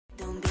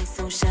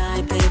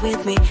wanna play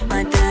with me,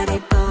 my dirty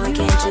boy,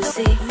 can't you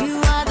see? You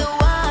are the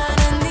one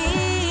I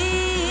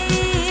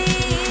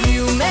need.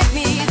 You make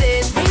me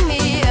this, bring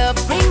me up,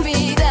 bring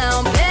me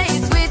down, play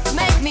sweet,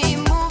 make me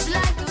move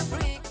like a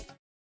freak.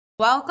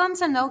 Welcome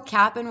to No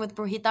Cappin with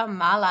Brujita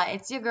Mala.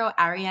 It's your girl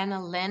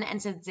Ariana Lynn, and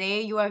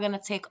today you are going to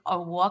take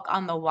a walk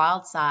on the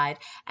wild side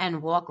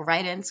and walk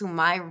right into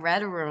my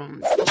red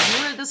rooms.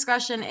 Viewer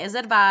discretion is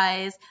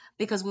advised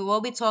because we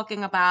will be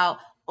talking about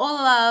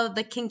all of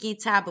the kinky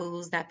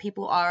taboos that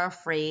people are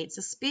afraid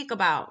to speak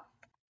about.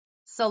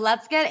 So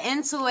let's get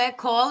into it.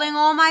 Calling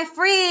all my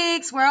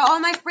freaks. Where are all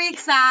my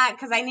freaks at?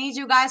 Because I need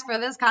you guys for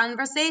this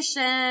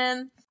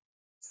conversation.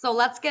 So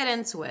let's get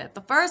into it.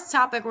 The first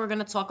topic we're going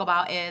to talk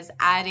about is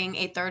adding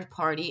a third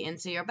party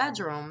into your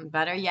bedroom,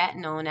 better yet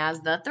known as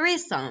the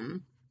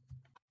threesome.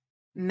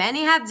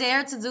 Many have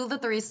dared to do the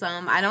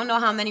threesome. I don't know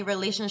how many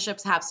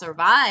relationships have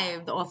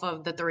survived off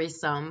of the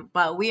threesome,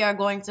 but we are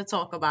going to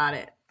talk about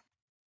it.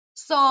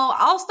 So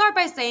I'll start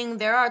by saying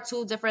there are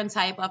two different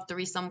type of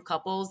threesome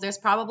couples. There's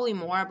probably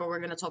more, but we're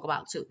going to talk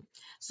about two.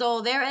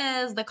 So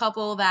there is the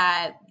couple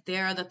that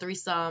they're the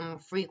threesome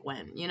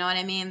frequent. You know what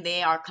I mean?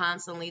 They are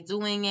constantly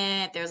doing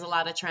it. There's a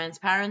lot of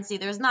transparency.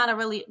 There's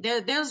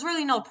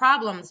really no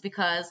problems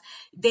because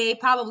they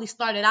probably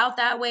started out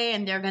that way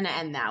and they're going to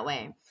end that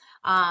way.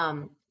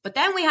 But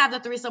then we have the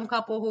threesome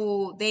couple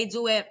who they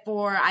do it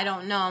for, I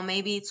don't know,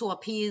 maybe to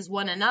appease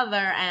one another,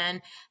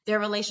 and their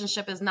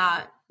relationship is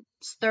not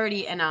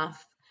sturdy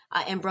enough,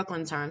 in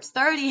Brooklyn terms,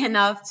 sturdy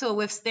enough to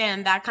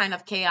withstand that kind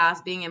of chaos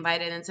being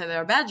invited into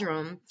their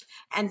bedroom,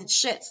 and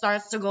shit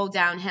starts to go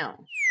downhill.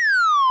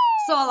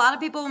 So a lot of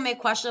people may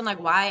question,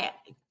 like, why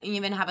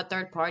even have a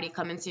third party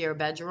come into your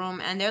bedroom?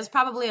 And there's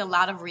probably a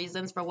lot of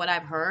reasons for what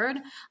I've heard,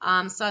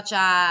 such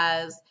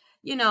as,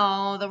 you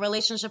know, the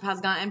relationship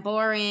has gotten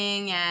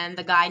boring and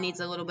the guy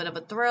needs a little bit of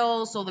a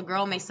thrill, so the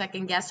girl may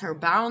second guess her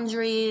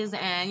boundaries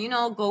and, you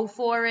know, go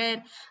for it.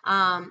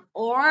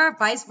 Or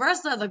vice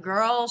versa, the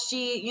girl,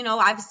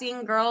 I've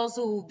seen girls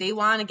who they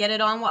want to get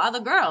it on with other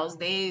girls.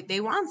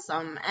 They want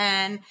some,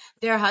 and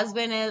their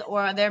husband is,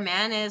 or their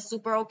man is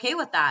super okay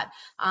with that.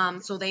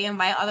 So they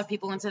invite other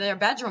people into their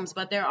bedrooms,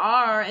 but there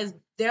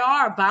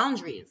are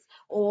boundaries.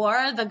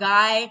 Or the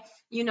guy,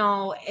 you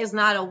know, is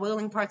not a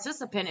willing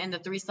participant in the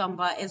threesome,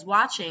 but is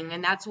watching.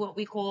 And that's what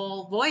we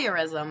call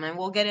voyeurism. And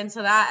we'll get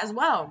into that as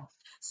well.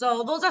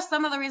 So those are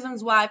some of the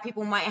reasons why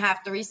people might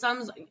have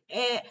threesomes.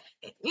 It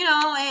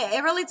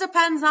really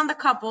depends on the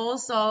couple.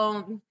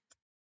 So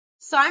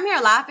I'm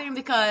here laughing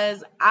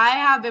because I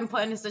have been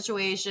put in a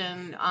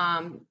situation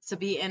to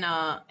be in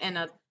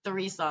a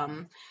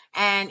threesome,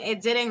 and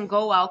it didn't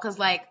go well because,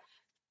 like,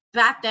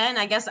 back then,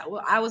 I guess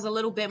I was a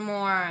little bit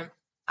more,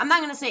 I'm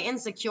not going to say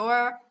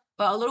insecure,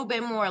 but a little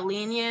bit more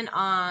lenient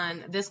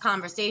on this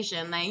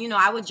conversation. Like, you know,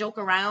 I would joke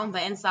around,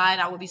 but inside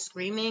I would be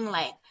screaming,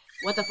 like,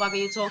 what the fuck are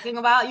you talking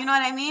about? You know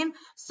what I mean?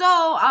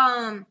 So,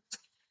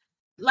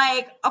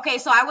 okay,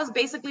 so I was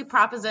basically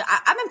I've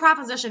been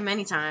propositioned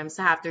many times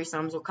to have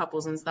threesomes with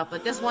couples and stuff,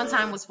 but this one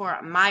time was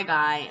for my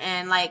guy,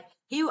 and, like,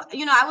 he,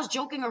 you know, I was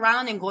joking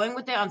around and going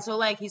with it until,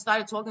 like, he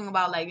started talking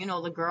about, like, you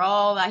know, the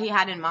girl that he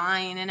had in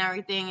mind and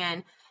everything,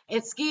 and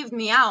it skeeved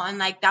me out. And,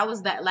 like, that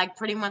was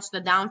pretty much the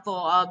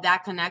downfall of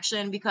that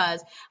connection,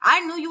 because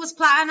I knew you was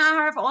plotting on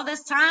her for all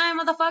this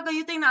time, motherfucker.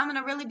 You think that I'm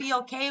gonna really be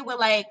okay with,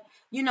 like,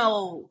 you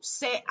know,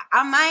 say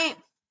I might,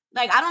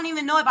 like, I don't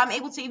even know if I'm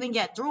able to even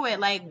get through it.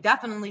 Like,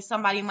 definitely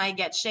somebody might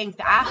get shanked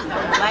after.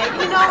 Like,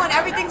 you know, when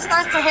everything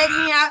starts to hit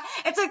me out,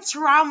 it's a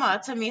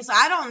trauma to me. So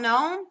I don't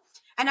know.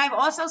 And I've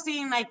also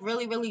seen, like,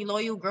 really, really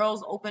loyal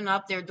girls open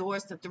up their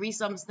doors to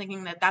threesomes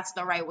thinking that that's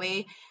the right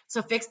way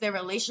to fix their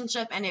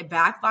relationship, and it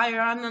backfire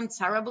on them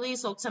terribly.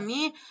 So to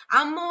me,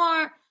 I'm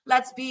more,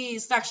 let's be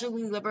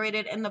sexually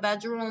liberated in the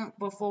bedroom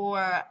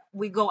before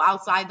we go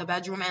outside the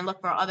bedroom and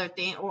look for other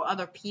things or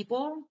other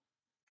people.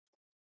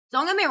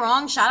 Don't get me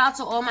wrong, shout out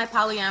to all my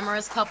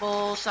polyamorous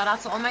couples, shout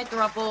out to all my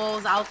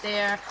thruples out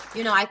there.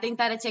 You know, I think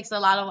that it takes a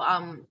lot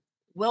of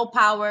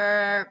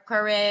willpower,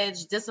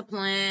 courage,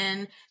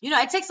 discipline. You know,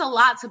 it takes a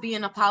lot to be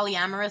in a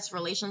polyamorous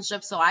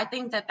relationship, so I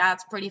think that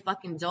that's pretty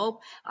fucking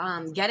dope.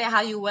 Get it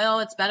how you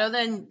will. It's better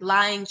than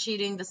lying,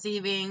 cheating,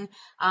 deceiving,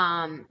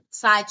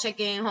 side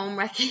chicking, home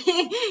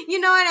wrecking. You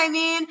know what I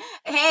mean?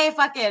 Hey,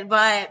 fuck it.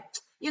 But,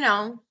 you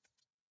know,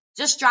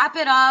 just drop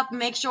it up.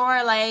 Make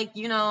sure, like,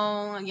 you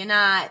know, you're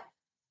not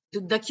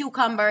the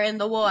cucumber in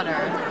the water.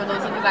 For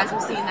those of you guys who've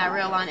seen that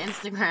reel on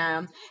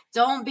Instagram,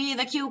 don't be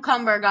the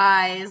cucumber,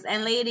 guys.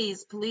 And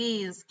ladies,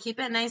 please keep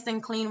it nice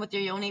and clean with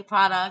your yoni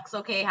products.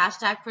 Okay,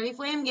 hashtag pretty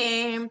flame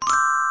game.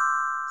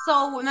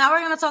 So now we're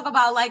going to talk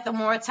about, like, the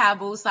more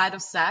taboo side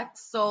of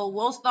sex. So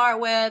we'll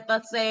start with,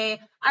 let's say,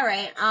 all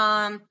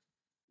right,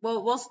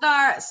 we'll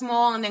start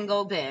small and then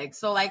go big.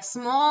 So, like,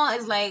 small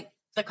is like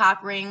the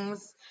cock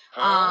rings,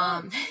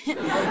 the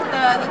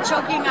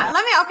choking.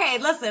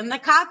 Listen, the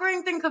cock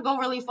ring thing could go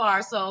really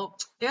far. So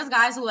there's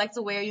guys who like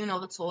to wear, you know,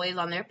 the toys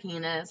on their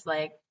penis,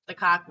 like the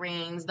cock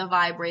rings, the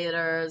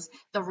vibrators,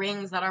 the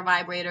rings that are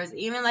vibrators,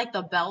 even like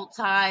the belt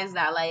ties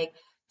that, like,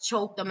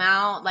 choke them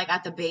out, like,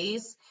 at the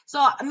base. So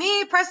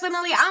me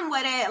personally, I'm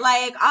with it.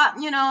 Like,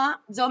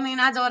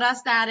 dominadora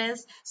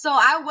status. So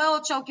I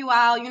will choke you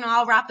out.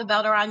 I'll wrap the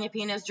belt around your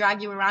penis,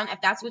 drag you around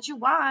if that's what you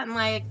want.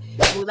 Like,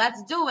 well,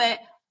 let's do it.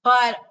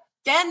 But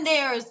then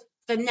there's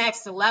the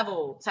next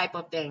level type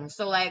of thing.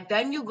 So like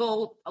then you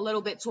go a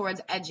little bit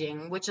towards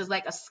edging, which is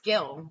like a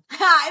skill.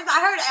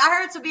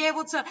 I heard to be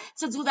able to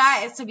do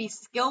that is to be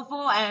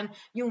skillful, and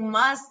you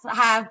must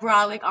have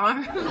brolic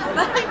arms.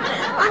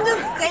 I'm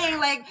just saying,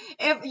 like,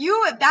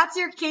 if that's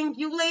your kink,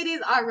 you ladies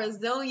are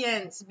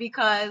resilient,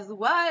 because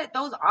what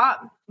those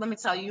are, let me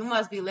tell you, you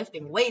must be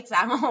lifting weights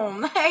at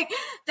home. Like,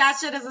 that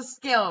shit is a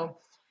skill.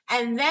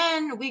 And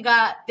then we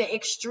got the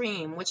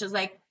extreme, which is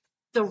like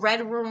the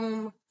red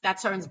room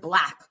that turns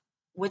black,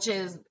 which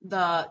is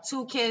the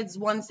two kids,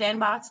 one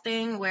sandbox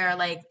thing, where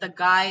like the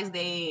guys,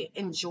 they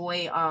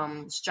enjoy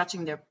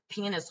stretching their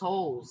penis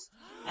holes.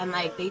 And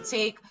like they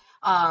take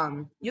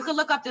you can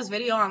look up this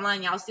video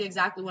online, y'all see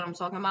exactly what I'm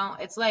talking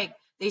about. It's like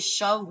they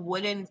shove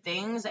wooden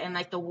things, and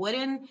like the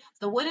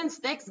wooden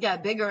sticks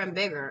get bigger and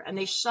bigger, and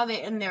they shove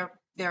it in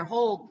their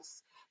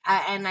holes,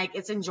 and like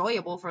it's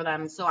enjoyable for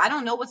them. So I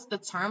don't know what's the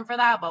term for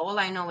that, but all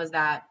I know is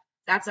that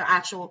that's an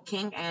actual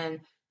kink, and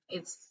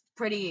it's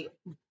pretty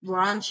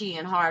raunchy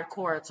and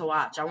hardcore to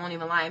watch. I won't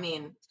even lie. I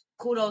mean,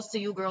 kudos to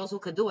you girls who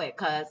could do it,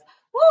 cause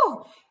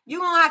woo, you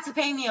gonna have to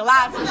pay me a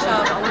lot to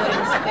shove a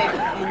wooden stick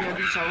in your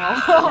beach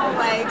hole,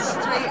 like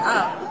straight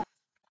up.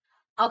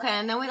 Okay,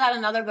 and then we got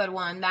another good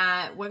one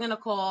that we're gonna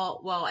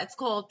call, well, it's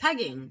called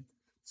pegging.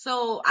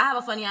 So I have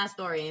a funny ass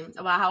story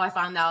about how I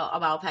found out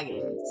about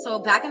pegging. So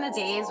back in the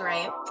days,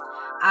 right,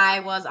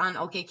 I was on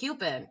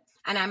OkCupid,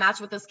 and I matched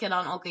with this kid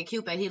on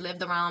OkCupid. He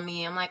lived around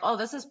me. I'm like, oh,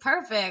 this is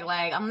perfect.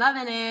 Like, I'm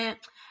loving it.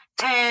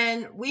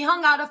 And we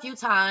hung out a few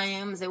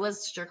times. It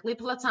was strictly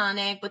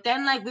platonic, but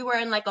then like we were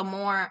in like a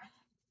more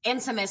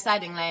intimate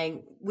setting.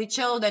 Like we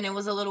chilled, and it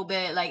was a little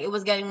bit like it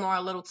was getting more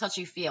a little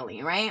touchy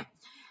feely, right?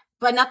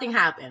 But nothing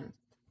happened.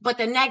 But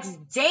the next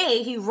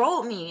day, he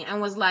wrote me and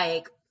was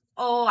like,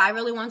 oh, I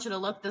really want you to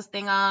look this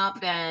thing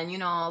up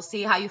and,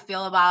 see how you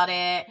feel about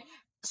it.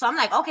 So I'm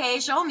like, okay,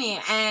 show me.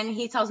 And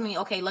he tells me,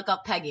 okay, look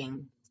up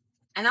pegging.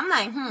 And I'm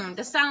like,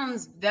 this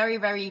sounds very,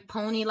 very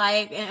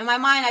pony-like. And in my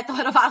mind, I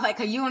thought about like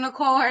a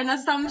unicorn or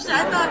some shit.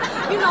 I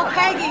thought,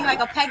 pegging, like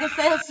a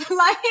Pegasus.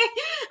 Like,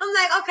 I'm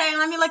like, okay,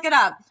 let me look it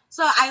up.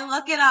 So I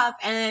look it up,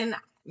 and,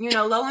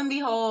 lo and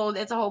behold,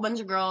 it's a whole bunch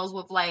of girls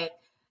with like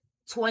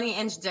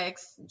 20-inch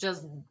dicks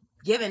just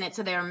giving it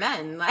to their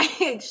men,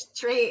 like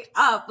straight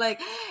up. Like,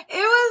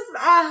 it was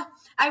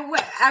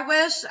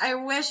I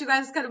wish you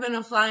guys could have been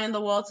a fly in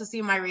the wall to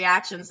see my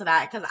reaction to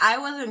that, because I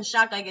was in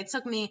shock. Like, it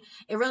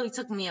really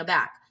took me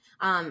aback.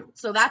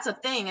 So that's a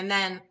thing. And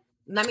then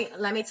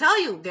let me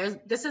tell you,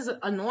 this is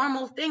a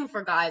normal thing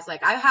for guys.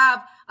 Like, I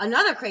have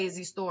another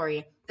crazy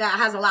story that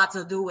has a lot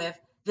to do with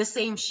the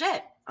same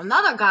shit.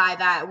 Another guy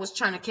that was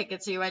trying to kick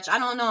it to you, Rich. I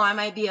don't know. I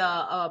might be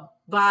a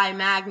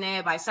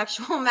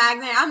bisexual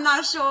magnet. I'm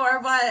not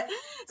sure. But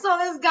so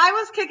this guy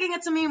was kicking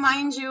it to me,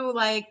 mind you,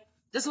 like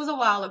this was a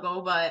while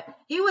ago, but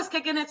he was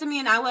kicking it to me,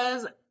 and I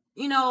was,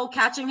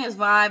 catching his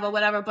vibe or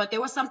whatever. But there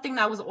was something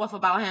that was off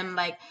about him.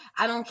 Like,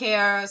 I don't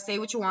care. Say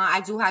what you want. I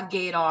do have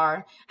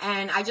gaydar.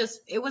 And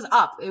it was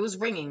up. It was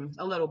ringing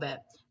a little bit.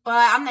 But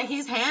I'm like,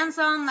 he's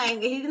handsome.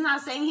 Like, he's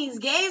not saying he's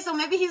gay, so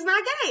maybe he's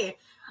not gay.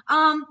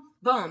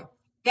 Boom.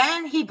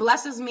 Then he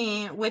blesses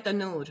me with a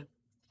nude.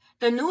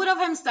 The nude of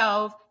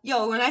himself.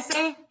 Yo, when I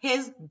say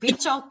his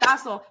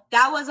bichotazo,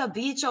 that was a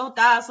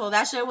bichotazo.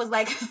 That shit was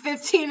like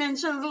 15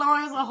 inches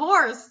long as a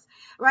horse,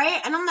 right?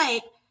 And I'm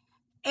like,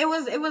 it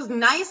was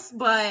nice,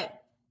 but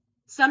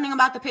something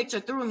about the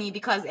picture threw me,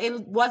 because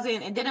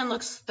it didn't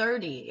look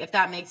sturdy, if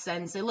that makes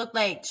sense. It looked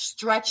like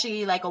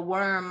stretchy, like a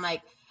worm.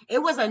 Like,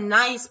 it was a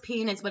nice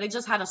penis, but it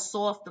just had a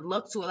soft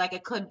look to it. Like,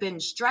 it could have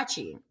been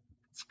stretchy.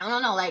 I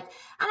don't know, like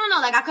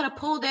I could have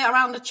pulled it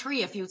around the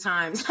tree a few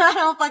times. I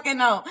don't fucking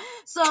know.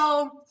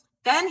 So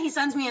then he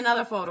sends me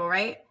another photo,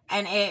 right?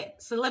 And it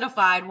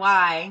solidified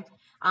why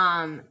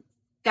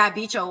that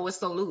bicho was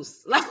so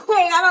loose. Like,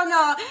 I don't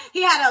know.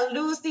 He had a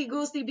loosey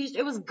goosey beach.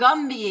 It was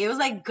Gumby. It was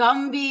like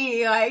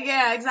Gumby. Like,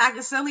 yeah,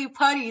 exactly. Silly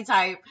putty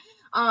type.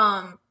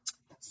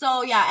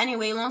 So yeah,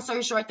 anyway, long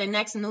story short, the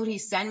next nude he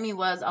sent me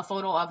was a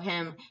photo of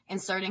him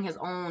inserting his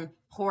own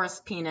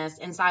horse penis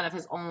inside of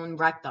his own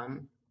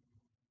rectum.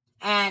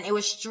 And it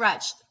was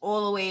stretched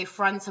all the way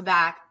front to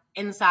back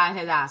inside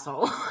his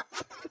asshole.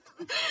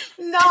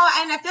 No,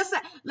 and if this,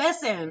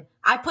 listen,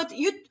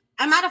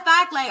 a matter of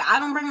fact, like, I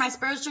don't bring my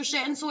spiritual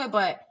shit into it,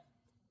 but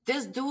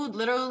this dude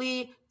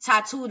literally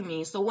tattooed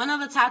me. So one of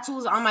the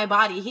tattoos on my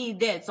body, he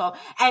did. So,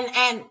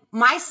 and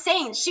my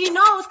saint, she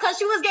knows, because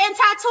she was getting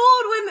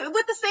tattooed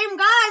with the same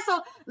guy.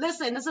 So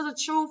listen, this is a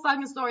true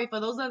fucking story. For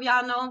those of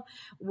y'all know,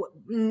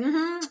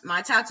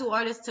 my tattoo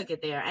artist took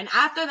it there. And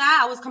after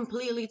that, I was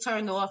completely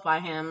turned off by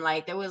him.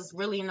 Like, there was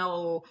really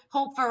no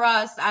hope for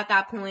us at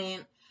that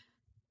point.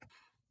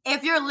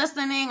 If you're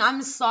listening,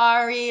 I'm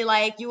sorry.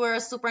 Like, you were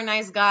a super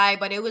nice guy,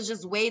 but it was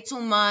just way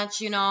too much.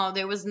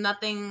 There was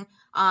nothing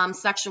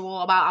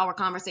sexual about our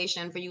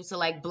conversation for you to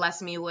like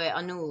bless me with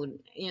a nude,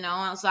 you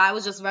know? So I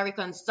was just very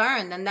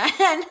concerned. And then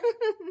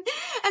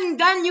and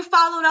then you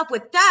followed up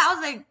with that. I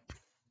was like,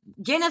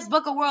 Guinness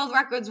Book of World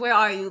Records, where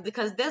are you?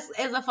 Because this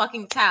is a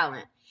fucking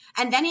talent.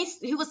 And then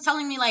he was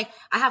telling me like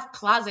I have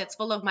closets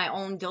full of my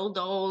own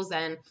dildos,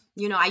 and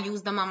you know I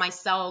use them on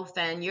myself,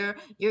 and you're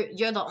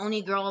the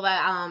only girl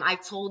that I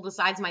told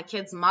besides my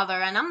kid's mother.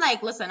 And I'm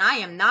like, listen, I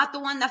am not the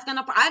one that's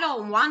gonna. I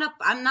don't want to.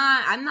 I'm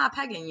not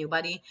pegging you,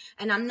 buddy,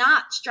 and I'm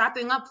not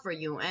strapping up for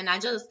you. And I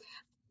just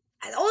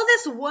all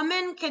this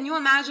woman. Can you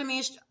imagine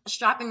me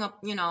strapping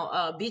up,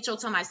 a bicho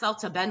to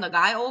myself to bend a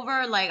guy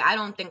over? Like I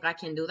don't think I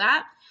can do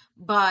that.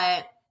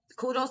 But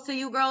kudos to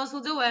you girls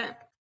who do it.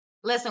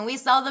 Listen, we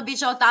sell the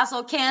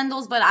bichotazo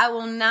candles, but I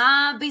will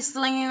not be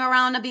slinging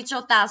around a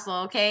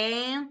bichotazo,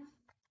 okay?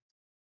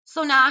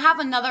 So now I have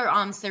another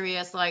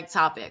serious like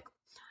topic.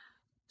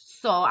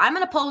 So I'm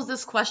gonna pose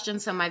this question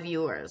to my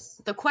viewers.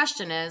 The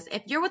question is,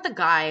 if you're with a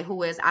guy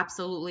who is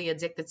absolutely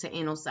addicted to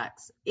anal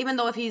sex, even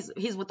though if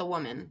he's with a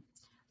woman,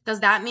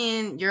 does that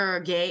mean you're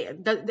gay?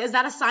 Is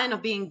that a sign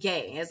of being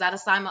gay? Is that a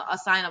sign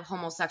of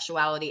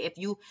homosexuality? If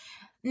you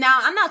Now,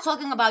 I'm not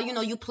talking about,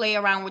 you play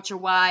around with your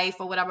wife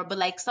or whatever, but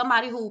like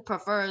somebody who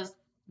prefers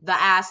the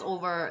ass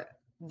over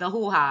the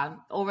hoo-ha,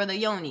 over the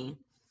yoni.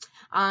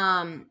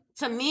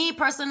 To me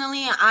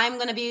personally, I'm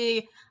going to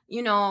be,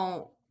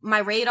 my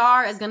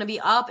radar is going to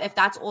be up if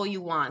that's all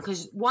you want.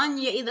 Because one,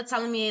 you're either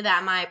telling me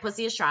that my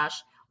pussy is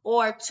trash,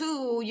 or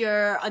two,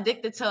 you're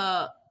addicted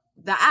to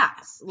the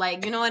ass.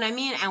 Like, you know what I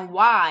mean? And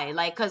why?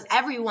 Like, because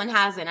everyone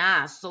has an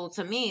ass. So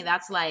to me,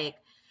 that's like,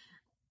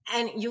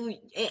 and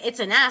it's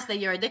an ass that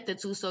you're addicted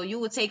to, so you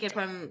would take it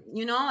from,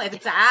 if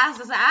it's an ass,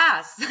 it's an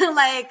ass.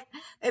 Like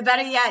it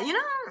better yet,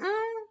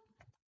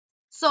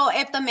 so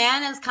if the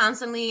man is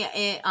constantly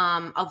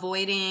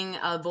avoiding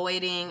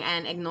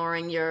and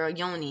ignoring your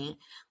yoni,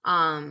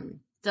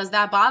 does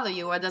that bother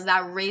you, or does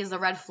that raise a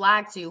red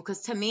flag to you?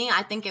 Because to me,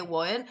 I think it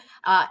would.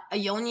 A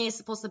yoni is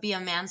supposed to be a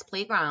man's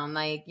playground,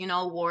 like,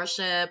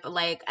 worship,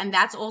 like, and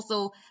that's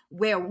also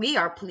where we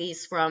are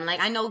pleased from. Like,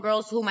 I know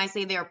girls who might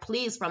say they're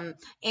pleased from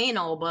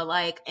anal, but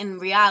like in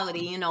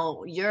reality,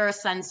 your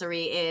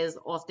sensory is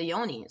off the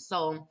yoni.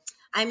 So,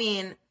 I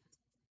mean,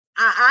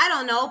 I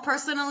don't know.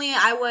 Personally,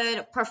 I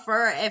would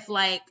prefer if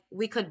like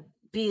we could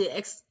be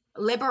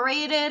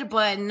liberated,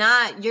 but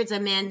not you're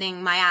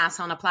demanding my ass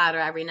on a platter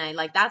every night.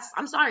 Like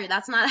I'm sorry,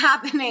 that's not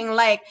happening.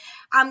 Like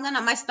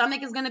my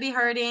stomach is gonna be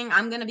hurting.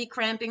 I'm gonna be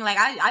cramping. Like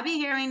I be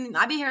hearing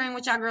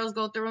what y'all girls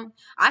go through.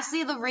 I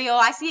see the real.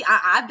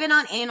 I've been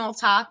on anal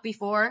talk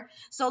before.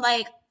 So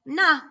like,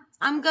 nah,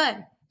 I'm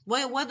good.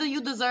 What do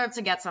you deserve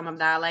to get some of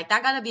that? Like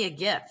that gotta be a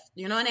gift.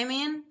 You know what I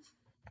mean?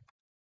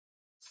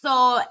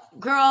 So,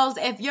 girls,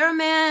 if your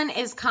man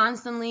is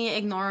constantly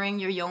ignoring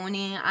your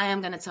yoni, I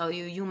am going to tell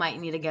you, you might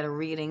need to get a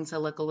reading to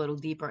look a little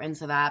deeper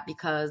into that,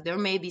 because there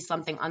may be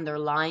something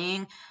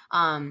underlying.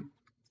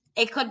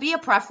 It could be a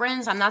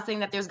preference. I'm not saying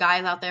that there's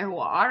guys out there who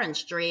aren't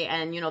straight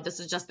and, this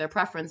is just their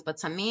preference. But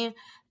to me,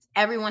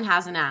 everyone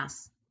has an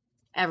ass.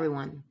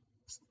 Everyone.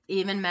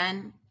 Even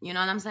men. You know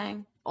what I'm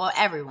saying? Or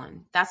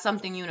everyone. That's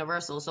something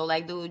universal. So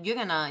like, dude, you're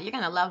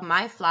gonna love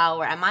my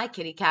flower and my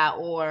kitty cat,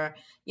 or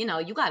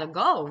you gotta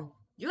go.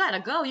 You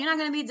gotta go. You're not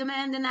gonna be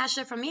demanding that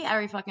shit from me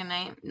every fucking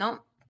night. Nope.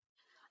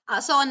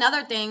 So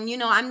another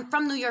thing, I'm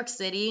from New York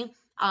City,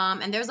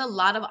 and there's a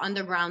lot of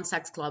underground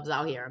sex clubs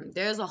out here.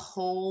 There's a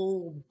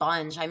whole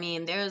bunch. I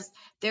mean, there's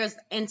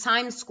in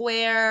Times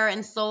Square,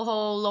 in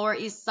Soho, Lower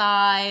East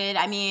Side.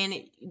 I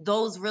mean,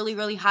 those really,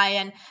 really high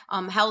end,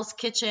 Hell's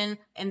Kitchen.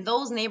 In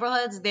those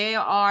neighborhoods, there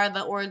are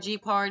the orgy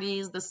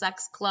parties, the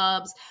sex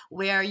clubs,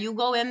 where you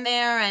go in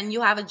there and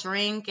you have a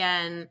drink,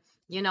 and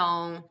you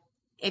know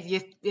if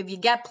you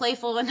get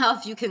playful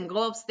enough, you can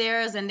go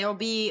upstairs and there'll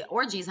be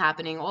orgies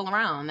happening all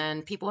around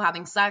and people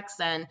having sex.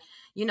 And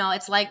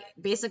it's like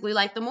basically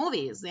like the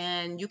movies,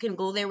 and you can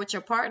go there with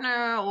your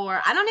partner,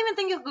 or I don't even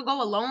think you could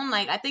go alone.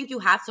 Like I think you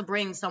have to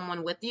bring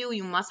someone with you.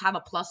 You must have a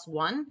plus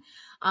one.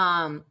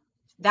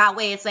 That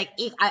way it's like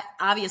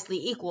obviously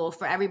equal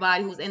for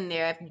everybody who's in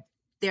there if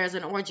there's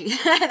an orgy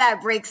that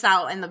breaks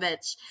out in the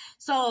bitch.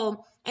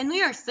 So in New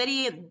York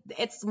City,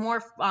 it's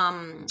more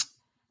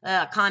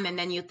common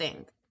than you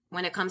think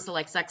when it comes to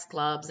like sex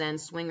clubs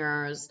and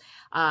swingers.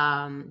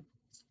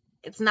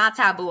 It's not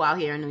taboo out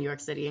here in New York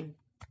City.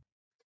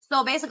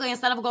 So basically,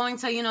 instead of going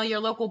to, your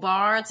local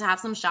bar to have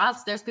some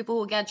shots, there's people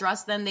who get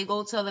dressed and they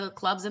go to the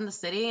clubs in the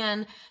city,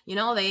 and,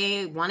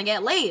 they want to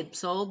get laid.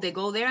 So they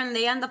go there and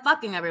they end up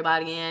fucking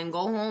everybody and go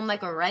home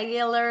like a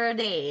regular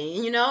day.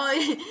 You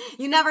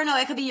never know.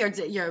 It could be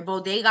your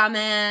bodega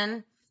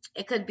man.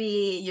 It could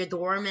be your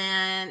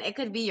doorman. It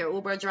could be your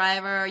Uber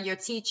driver, your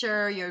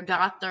teacher, your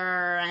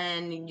doctor,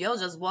 and you'll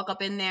just walk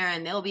up in there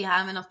and they'll be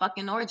having a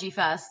fucking orgy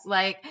fest.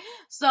 Like,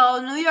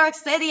 so New York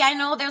City, I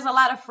know there's a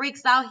lot of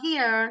freaks out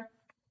here.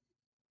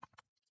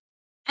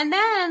 And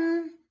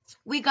then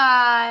we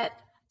got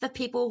the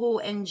people who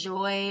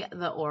enjoy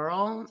the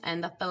oral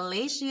and the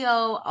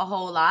fellatio a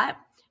whole lot.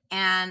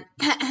 And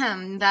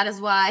that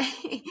is why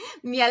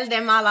miel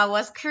de mala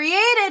was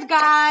created,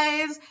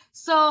 guys.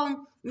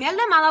 So miel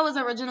de mala was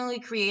originally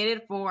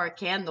created for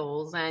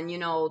candles and,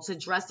 to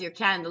dress your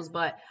candles.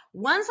 But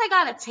once I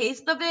got a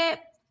taste of it,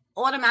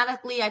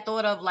 automatically I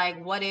thought of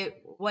like what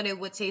it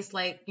would taste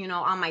like,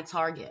 on my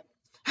target.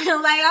 Like,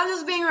 I'm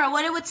just being real,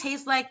 what it would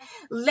taste like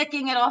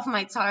licking it off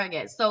my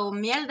target. So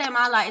miel de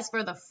mala is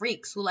for the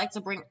freaks who like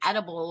to bring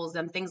edibles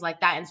and things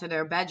like that into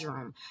their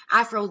bedroom,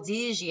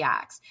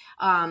 aphrodisiacs.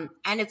 And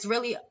it's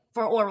really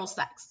for oral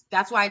sex.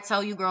 That's why I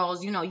tell you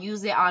girls,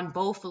 use it on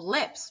both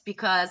lips,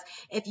 because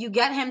if you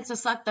get him to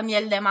suck the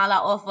miel de mala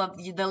off of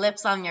the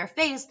lips on your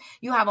face,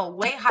 you have a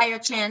way higher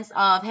chance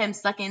of him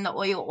sucking the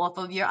oil off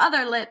of your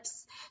other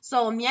lips.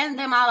 So miel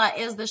de mala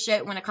is the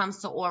shit when it comes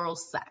to oral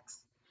sex.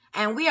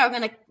 And we are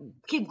going to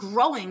keep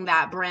growing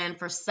that brand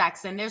for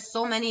sex. And there's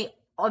so many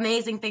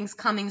amazing things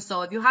coming.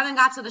 So if you haven't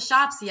got to the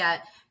shops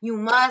yet, you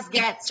must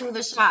get to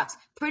the shops.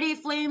 Pretty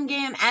Flame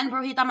Game and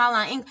Brujita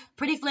Mala Inc.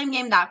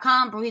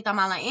 PrettyFlameGame.com,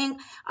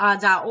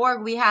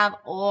 BrujitaMalaInc.org. We have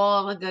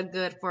all the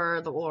good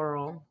for the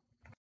oral.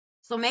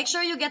 So make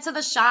sure you get to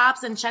the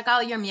shops and check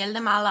out your miel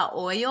de mala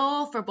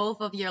oil for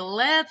both of your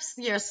lips,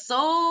 your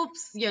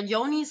soaps, your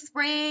yoni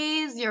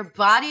sprays, your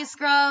body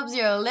scrubs,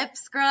 your lip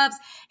scrubs.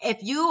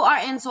 If you are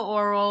into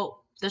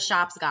oral, the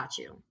shops got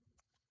you.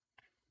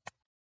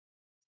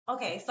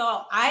 Okay,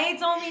 so I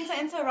don't mean to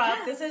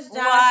interrupt. This is just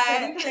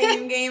What? a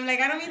flame game. Like,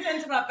 I don't mean to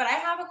interrupt, but I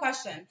have a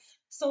question.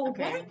 So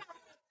Okay.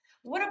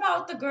 what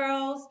about the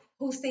girls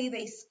who say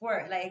they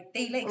squirt? Like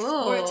they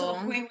squirt to the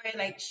Ooh. point where it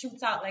like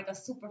shoots out like a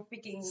super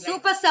freaking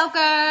Super soaker.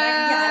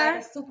 like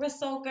a super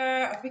soaker,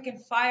 a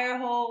freaking fire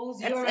hose.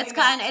 You already It's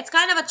know. it's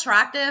kind of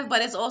attractive,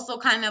 but it's also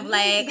kind of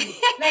like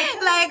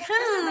Like, like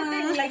this is the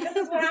thing. Like, this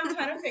is what I'm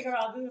trying to figure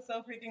out. This is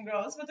so freaking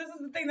gross, but this is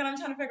the thing that I'm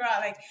trying to figure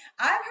out. Like,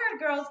 I've heard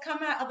girls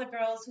come at other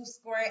girls who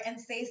squirt and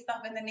say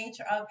stuff in the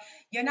nature of,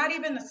 "You're not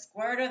even a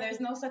squirter. There's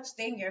no such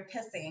thing. You're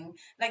pissing.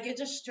 Like, you're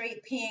just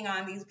straight peeing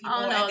on these people,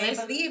 oh no, and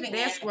they believe in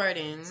they're it."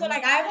 squirting. So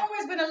like, I've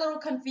always been a little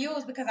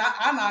confused because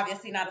I'm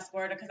obviously not a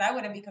squirter because I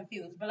wouldn't be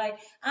confused. But like,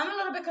 I'm a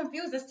little bit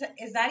confused as to,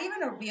 is that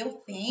even a real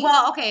thing?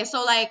 Well, okay,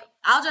 so like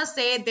I'll just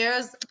say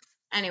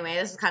anyway,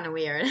 this is kind of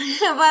weird.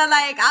 But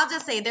like I'll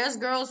just say there's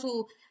girls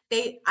who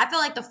I feel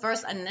like the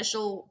first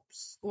initial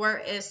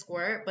squirt is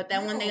squirt, but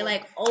then when they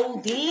like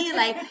OD,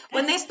 like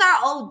when they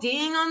start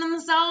ODing on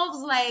themselves,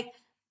 like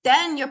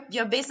then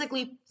you're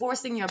basically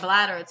forcing your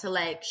bladder to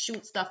like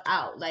shoot stuff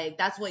out. Like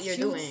that's what you're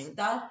doing.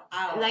 Stuff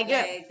out. Like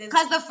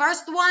because the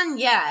first one,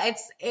 yeah, it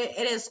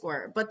is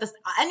squirt, but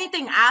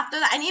anything after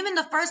that, and even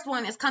the first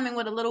one is coming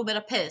with a little bit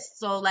of piss.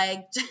 So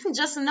like,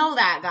 just know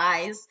that,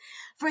 guys.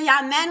 For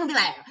y'all men who be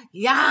like,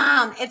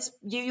 yum, it's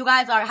you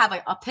guys have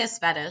a piss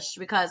fetish,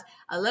 because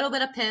a little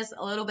bit of piss,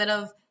 a little bit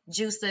of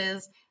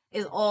juices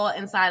is all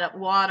inside of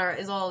water,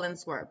 is all in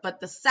squirt.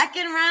 But the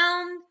second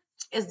round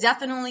is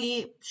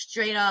definitely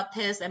straight up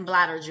piss and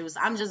bladder juice.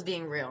 I'm just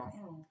being real.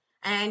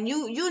 And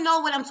you know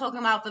what I'm talking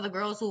about for the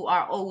girls who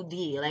are OD.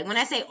 Like when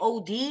I say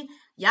OD,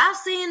 y'all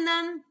seen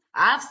them.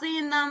 I've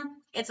seen them.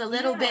 It's a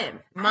little bit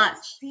much.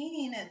 I've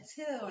seen it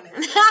too. And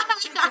it's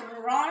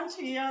freaking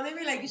raunchy, yo. They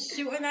be like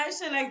shooting that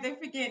shit like they're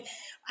freaking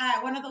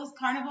one of those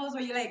carnivals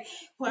where you like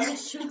whoever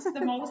shoots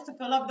the most to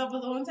fill up the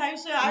balloon type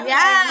shit.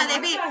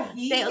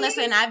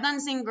 Listen, I've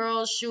done seen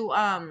girls shoot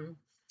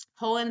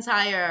whole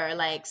entire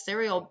like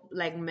cereal,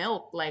 like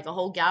milk, like a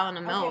whole gallon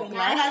of milk. Okay,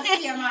 like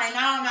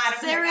now I'm out of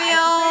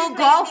cereal,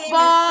 golf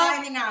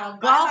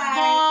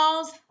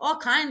balls, all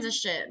kinds of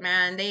shit,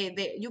 man.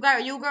 You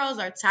girls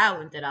are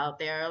talented out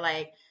there.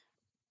 Like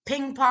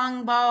ping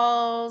pong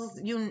balls,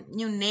 you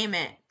name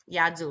it,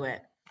 yeah, do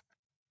it.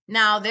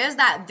 Now there's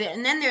that,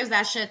 and then there's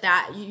that shit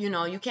that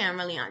you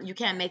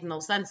can't make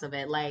no sense of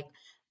it. Like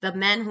the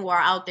men who are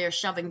out there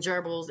shoving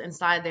gerbils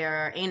inside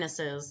their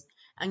anuses,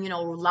 and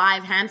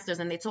live hamsters,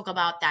 and they talk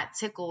about that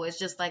tickle. It's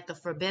just like the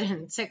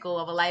forbidden tickle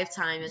of a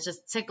lifetime. It's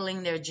just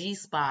tickling their G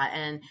spot,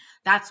 and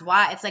that's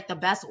why it's like the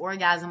best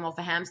orgasm of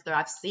a hamster.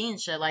 I've seen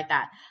shit like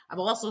that. I've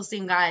also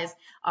seen guys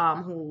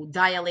who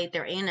dilate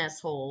their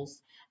anus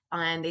holes,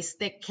 and they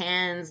stick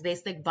cans, they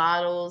stick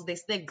bottles, they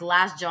stick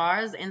glass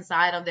jars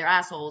inside of their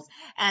assholes.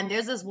 And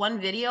there's this one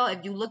video,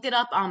 if you look it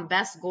up on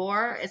Best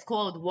Gore, it's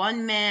called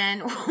One Man,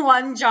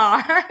 One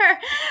Jar.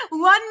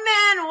 One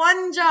Man,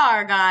 One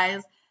Jar,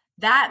 guys.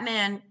 That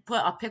man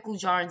put a pickle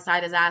jar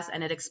inside his ass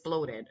and it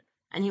exploded.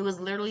 And he was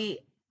literally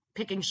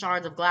picking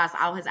shards of glass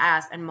out his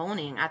ass and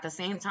moaning at the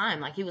same time.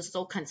 Like he was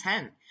so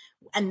content.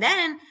 And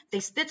then they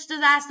stitched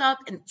his ass up,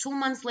 and 2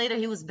 months later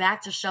he was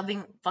back to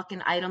shoving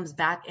fucking items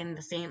back in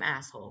the same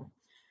asshole.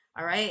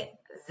 All right?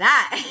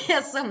 That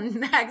is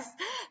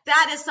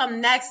some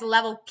next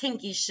level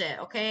kinky shit,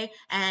 okay?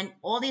 And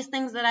all these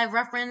things that I've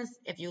referenced,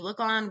 if you look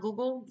on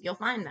Google, you'll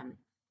find them.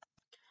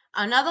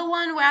 Another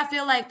one where I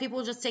feel like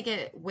people just take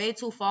it way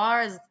too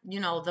far is,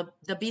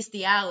 the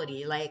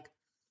bestiality, like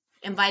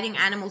inviting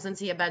animals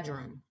into your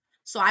bedroom.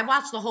 So I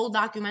watched the whole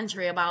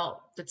documentary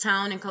about the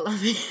town in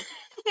Colombia.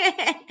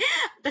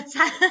 the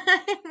town,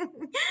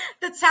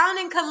 the town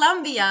in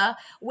Colombia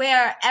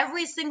where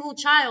every single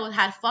child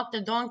had fucked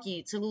a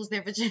donkey to lose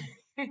their virginity.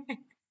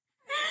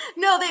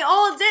 No, they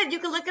all did. You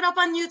can look it up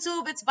on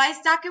YouTube. It's Vice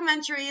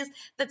documentaries,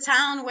 the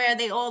town where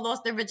they all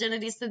lost their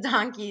virginities to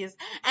donkeys.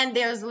 And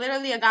there's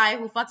literally a guy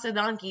who fucks a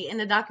donkey in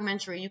the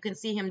documentary. You can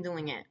see him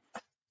doing it.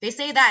 They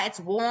say that it's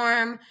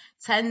warm,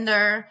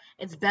 tender.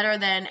 It's better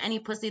than any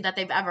pussy that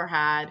they've ever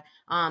had.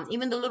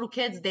 Even the little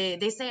kids, they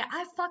say,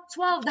 I fucked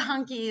 12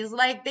 donkeys.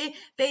 Like, they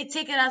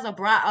take it as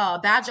a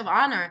badge of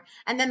honor.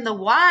 And then the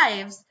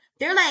wives,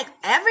 they're like,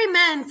 every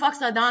man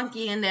fucks a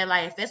donkey in their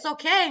life. It's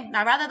okay.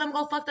 I'd rather them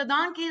go fuck the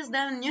donkeys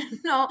than,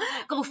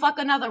 go fuck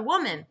another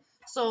woman.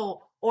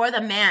 So, or the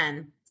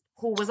man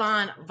who was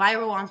on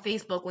viral on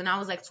Facebook when I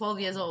was like 12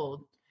 years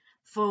old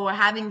for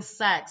having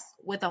sex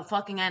with a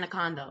fucking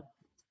anaconda.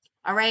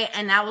 All right.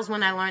 And that was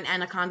when I learned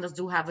anacondas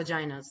do have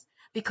vaginas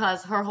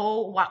because her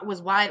hole was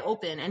wide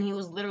open and he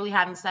was literally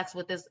having sex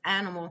with this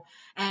animal.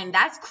 And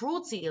that's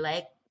cruelty.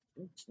 Like,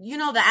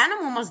 the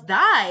animal must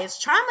die.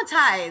 It's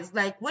traumatized.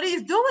 Like, what are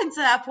you doing to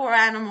that poor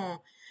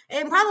animal?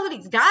 And probably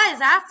these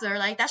guys after.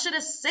 Like, that shit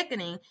is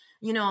sickening.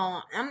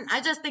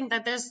 I just think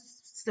that there's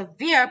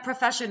severe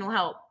professional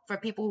help for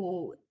people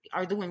who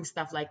are doing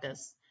stuff like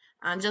this.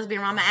 I'm just being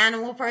around an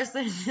animal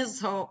person,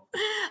 so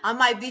I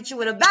might beat you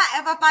with a bat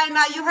if I find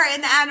out you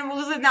hurting the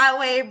animals in that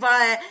way.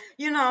 But,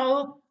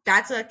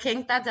 that's a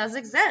kink that does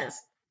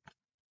exist.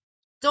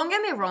 Don't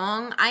get me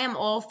wrong, I am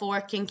all for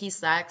kinky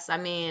sex. I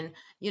mean,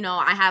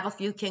 I have a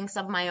few kinks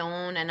of my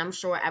own, and I'm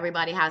sure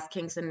everybody has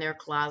kinks in their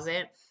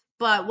closet.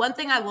 But one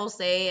thing I will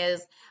say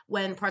is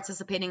when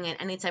participating in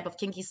any type of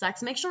kinky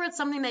sex, make sure it's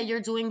something that you're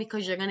doing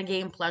because you're going to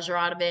gain pleasure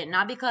out of it,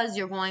 not because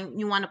you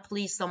want to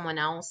please someone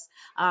else.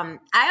 I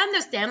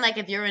understand, like,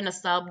 if you're in a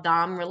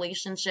sub-dom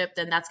relationship,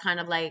 then that's kind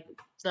of like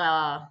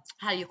how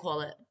do you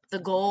call it? The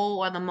goal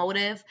or the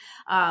motive.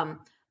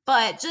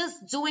 But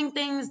just doing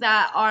things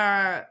that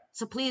are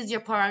to please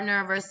your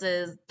partner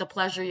versus the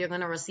pleasure you're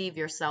going to receive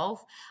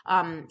yourself.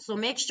 So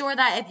make sure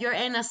that if you're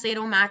in a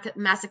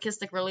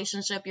sadomasochistic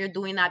relationship, you're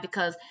doing that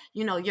because,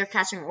 you're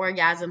catching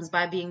orgasms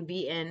by being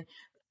beaten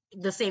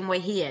the same way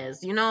he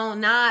is,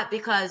 not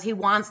because he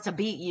wants to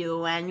beat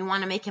you and you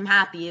want to make him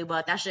happy,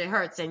 but that shit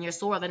hurts and you're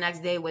sore the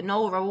next day with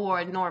no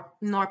reward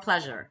nor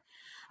pleasure.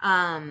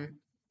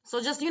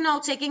 So just,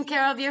 taking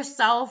care of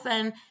yourself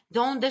and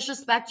don't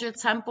disrespect your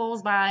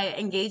temples by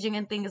engaging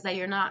in things that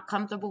you're not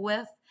comfortable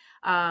with.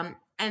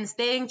 And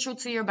staying true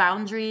to your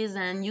boundaries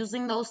and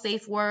using those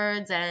safe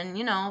words and,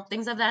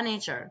 things of that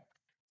nature.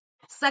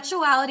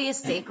 Sexuality is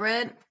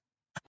sacred.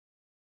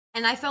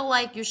 And I feel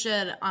like you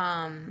should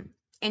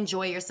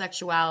enjoy your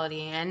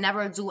sexuality and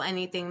never do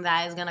anything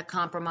that is going to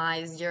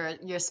compromise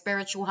your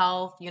spiritual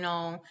health.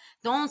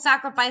 Don't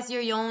sacrifice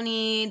your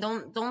yoni.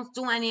 Don't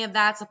do any of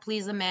that to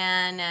please a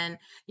man. And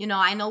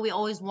I know we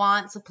always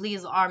want to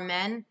please our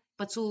men,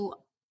 but to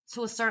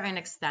a certain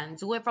extent.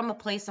 Do it from a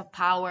place of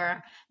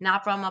power,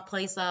 not from a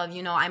place of,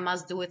 I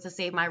must do it to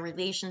save my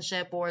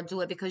relationship, or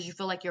do it because you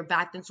feel like you're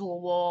backed into a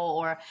wall,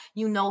 or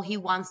he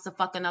wants to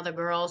fuck another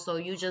girl, so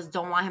you just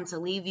don't want him to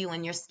leave you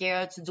and you're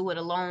scared to do it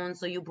alone,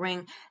 so you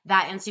bring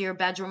that into your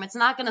bedroom. It's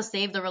not going to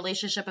save the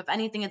relationship. If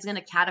anything, it's going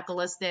to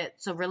catalyst it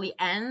to really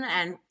end,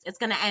 and it's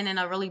going to end in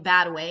a really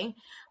bad way.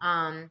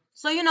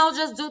 So,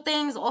 just do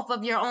things off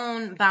of your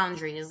own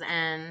boundaries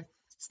and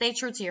stay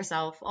true to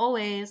yourself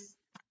always.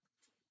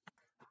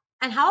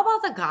 And how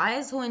about the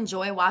guys who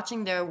enjoy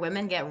watching their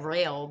women get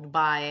railed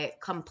by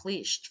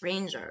complete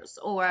strangers?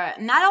 Or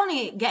not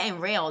only getting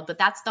railed, but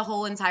that's the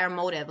whole entire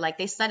motive. Like,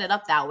 they set it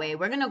up that way.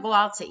 We're going to go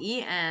out to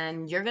eat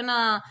and you're going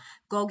to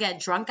go get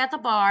drunk at the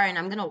bar and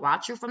I'm going to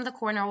watch you from the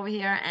corner over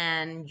here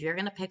and you're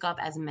going to pick up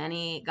as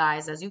many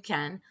guys as you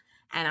can.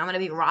 And I'm going to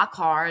be rock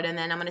hard and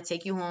then I'm going to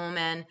take you home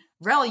and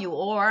rail you.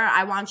 Or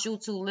I want you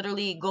to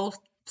literally go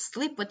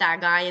sleep with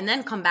that guy and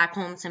then come back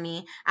home to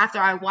me after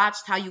I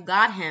watched how you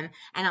got him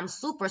and I'm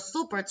super,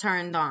 super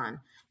turned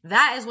on.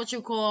 That is what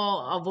you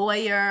call a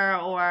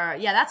voyeur, or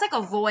that's like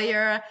a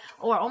voyeur,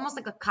 or almost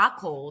like a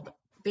cockhold,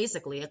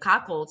 basically a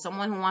cockhold,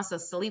 someone who wants to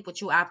sleep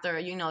with you after,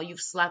 you've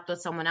slept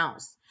with someone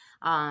else.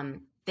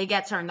 They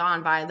get turned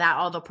on by that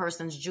other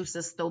person's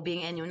juices still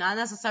being in you, not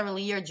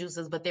necessarily your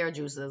juices, but their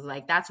juices.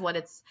 Like, that's what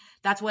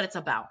it's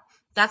about.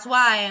 That's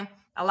why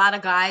a lot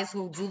of guys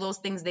who do those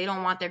things, they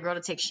don't want their girl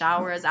to take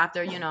showers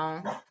after,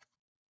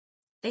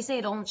 they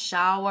say don't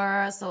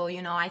shower so,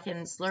 I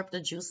can slurp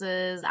the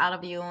juices out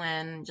of you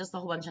and just a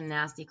whole bunch of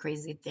nasty,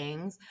 crazy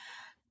things.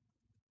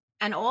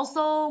 And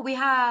also we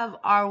have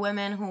our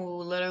women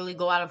who literally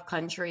go out of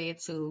country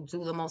to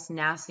do the most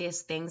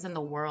nastiest things in the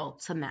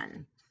world to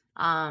men.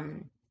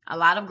 A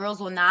lot of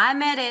girls will not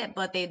admit it,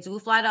 but they do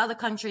fly to other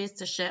countries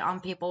to shit on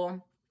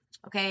people.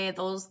 Okay,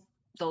 those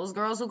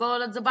girls who go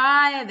to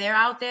Dubai, they're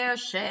out there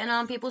shitting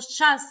on people's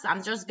chests.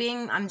 I'm just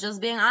being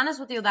honest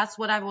with you. That's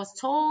what I was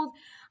told.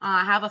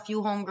 I have a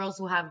few homegirls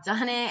who have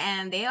done it,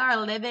 and they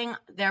are living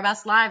their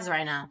best lives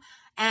right now.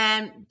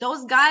 And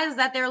those guys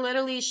that they're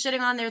literally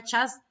shitting on their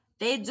chest,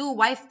 they do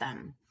wife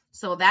them.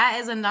 So that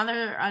is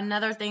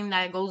another thing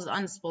that goes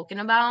unspoken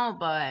about,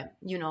 but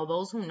you know,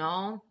 those who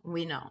know,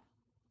 we know.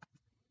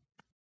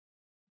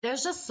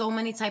 There's just so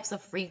many types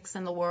of freaks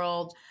in the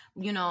world.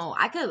 You know,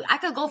 I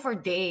could go for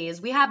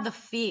days. We have the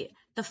feet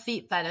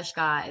fetish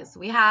guys.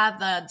 We have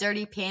the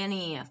dirty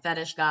panty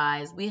fetish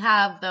guys.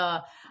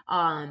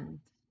 Um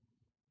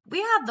we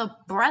have the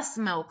breast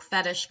milk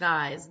fetish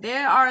guys.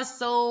 There are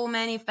so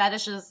many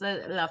fetishes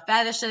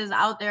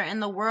out there in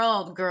the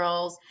world,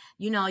 girls.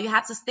 You know, you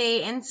have to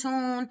stay in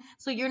tune.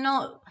 So you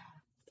know,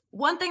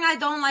 one thing I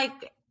don't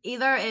like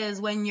either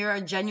is when you're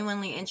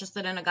genuinely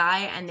interested in a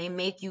guy and they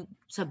make you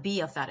to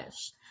be a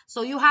fetish.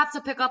 So you have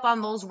to pick up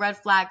on those red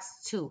flags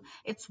too.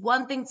 It's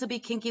one thing to be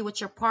kinky with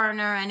your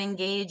partner and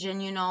engage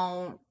in, you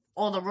know,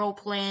 all the role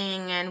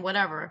playing and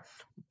whatever.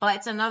 But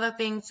it's another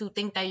thing to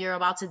think that you're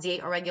about to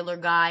date a regular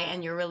guy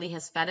and you're really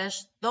his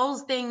fetish.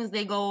 Those things,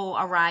 they go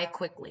awry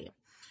quickly.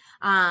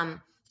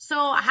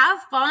 So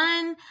have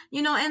fun,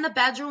 you know, in the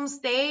bedroom,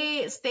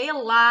 stay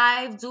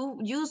alive, do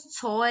use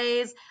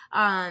toys,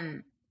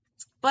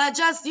 but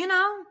just, you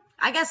know,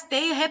 I guess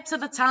stay hip to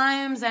the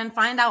times and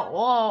find out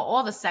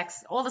all the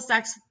sex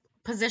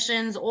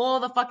positions, all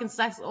the fucking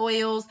sex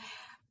oils,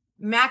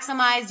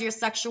 maximize your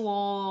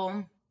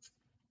sexual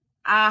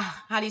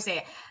how do you say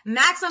it?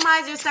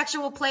 Maximize your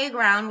sexual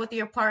playground with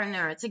your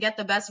partner to get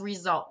the best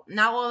result.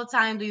 Not all the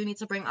time do you need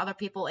to bring other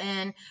people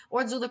in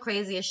or do the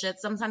craziest shit.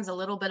 Sometimes a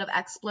little bit of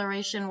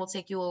exploration will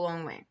take you a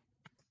long way.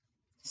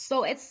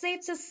 So it's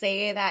safe to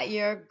say that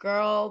your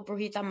girl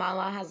Brujita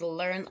Mala has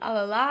learned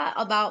a lot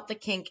about the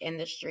kink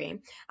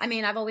industry. I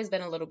mean, I've always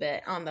been a little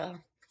bit on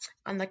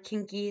the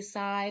kinky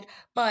side,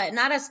 but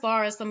not as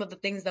far as some of the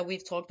things that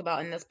we've talked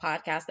about in this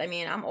podcast. I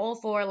mean, I'm all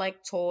for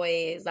like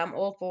toys. I'm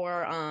all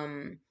for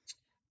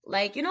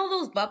like, you know,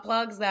 those butt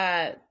plugs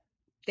that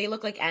they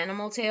look like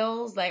animal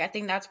tails. Like, I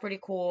think that's pretty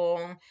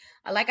cool.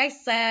 Like I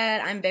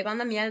said, I'm big on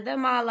the miel de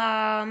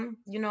mala,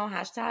 you know,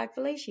 hashtag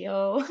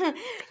fellatio.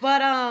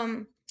 But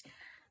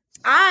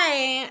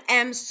I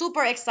am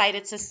super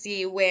excited to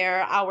see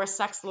where our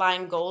sex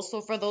line goes.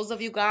 So for those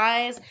of you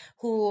guys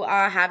who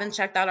haven't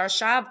checked out our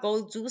shop,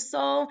 go do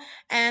so.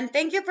 And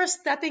thank you for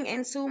stepping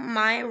into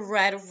my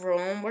red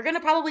room. We're gonna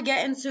probably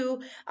get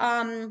into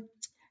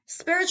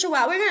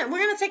spirituality.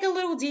 We're gonna take a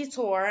little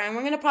detour, and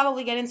we're gonna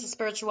probably get into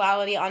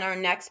spirituality on our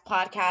next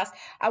podcast.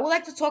 I would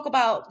like to talk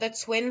about the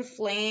twin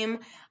flame,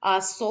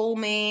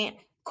 soulmate,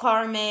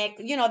 karmic,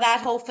 you know,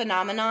 that whole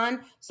phenomenon.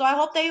 So I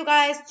hope that you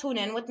guys tune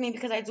in with me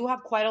because I do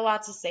have quite a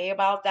lot to say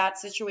about that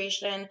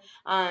situation.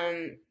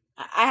 I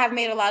have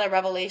made a lot of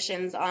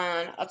revelations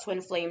on a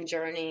twin flame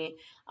journey,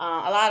 a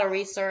lot of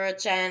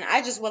research, and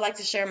I just would like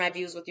to share my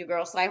views with you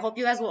girls. So I hope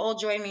you guys will all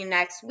join me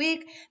next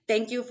week.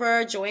 Thank you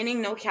for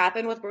joining No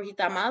Cappin with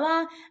Brujita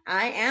Mala.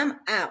 I am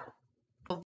out.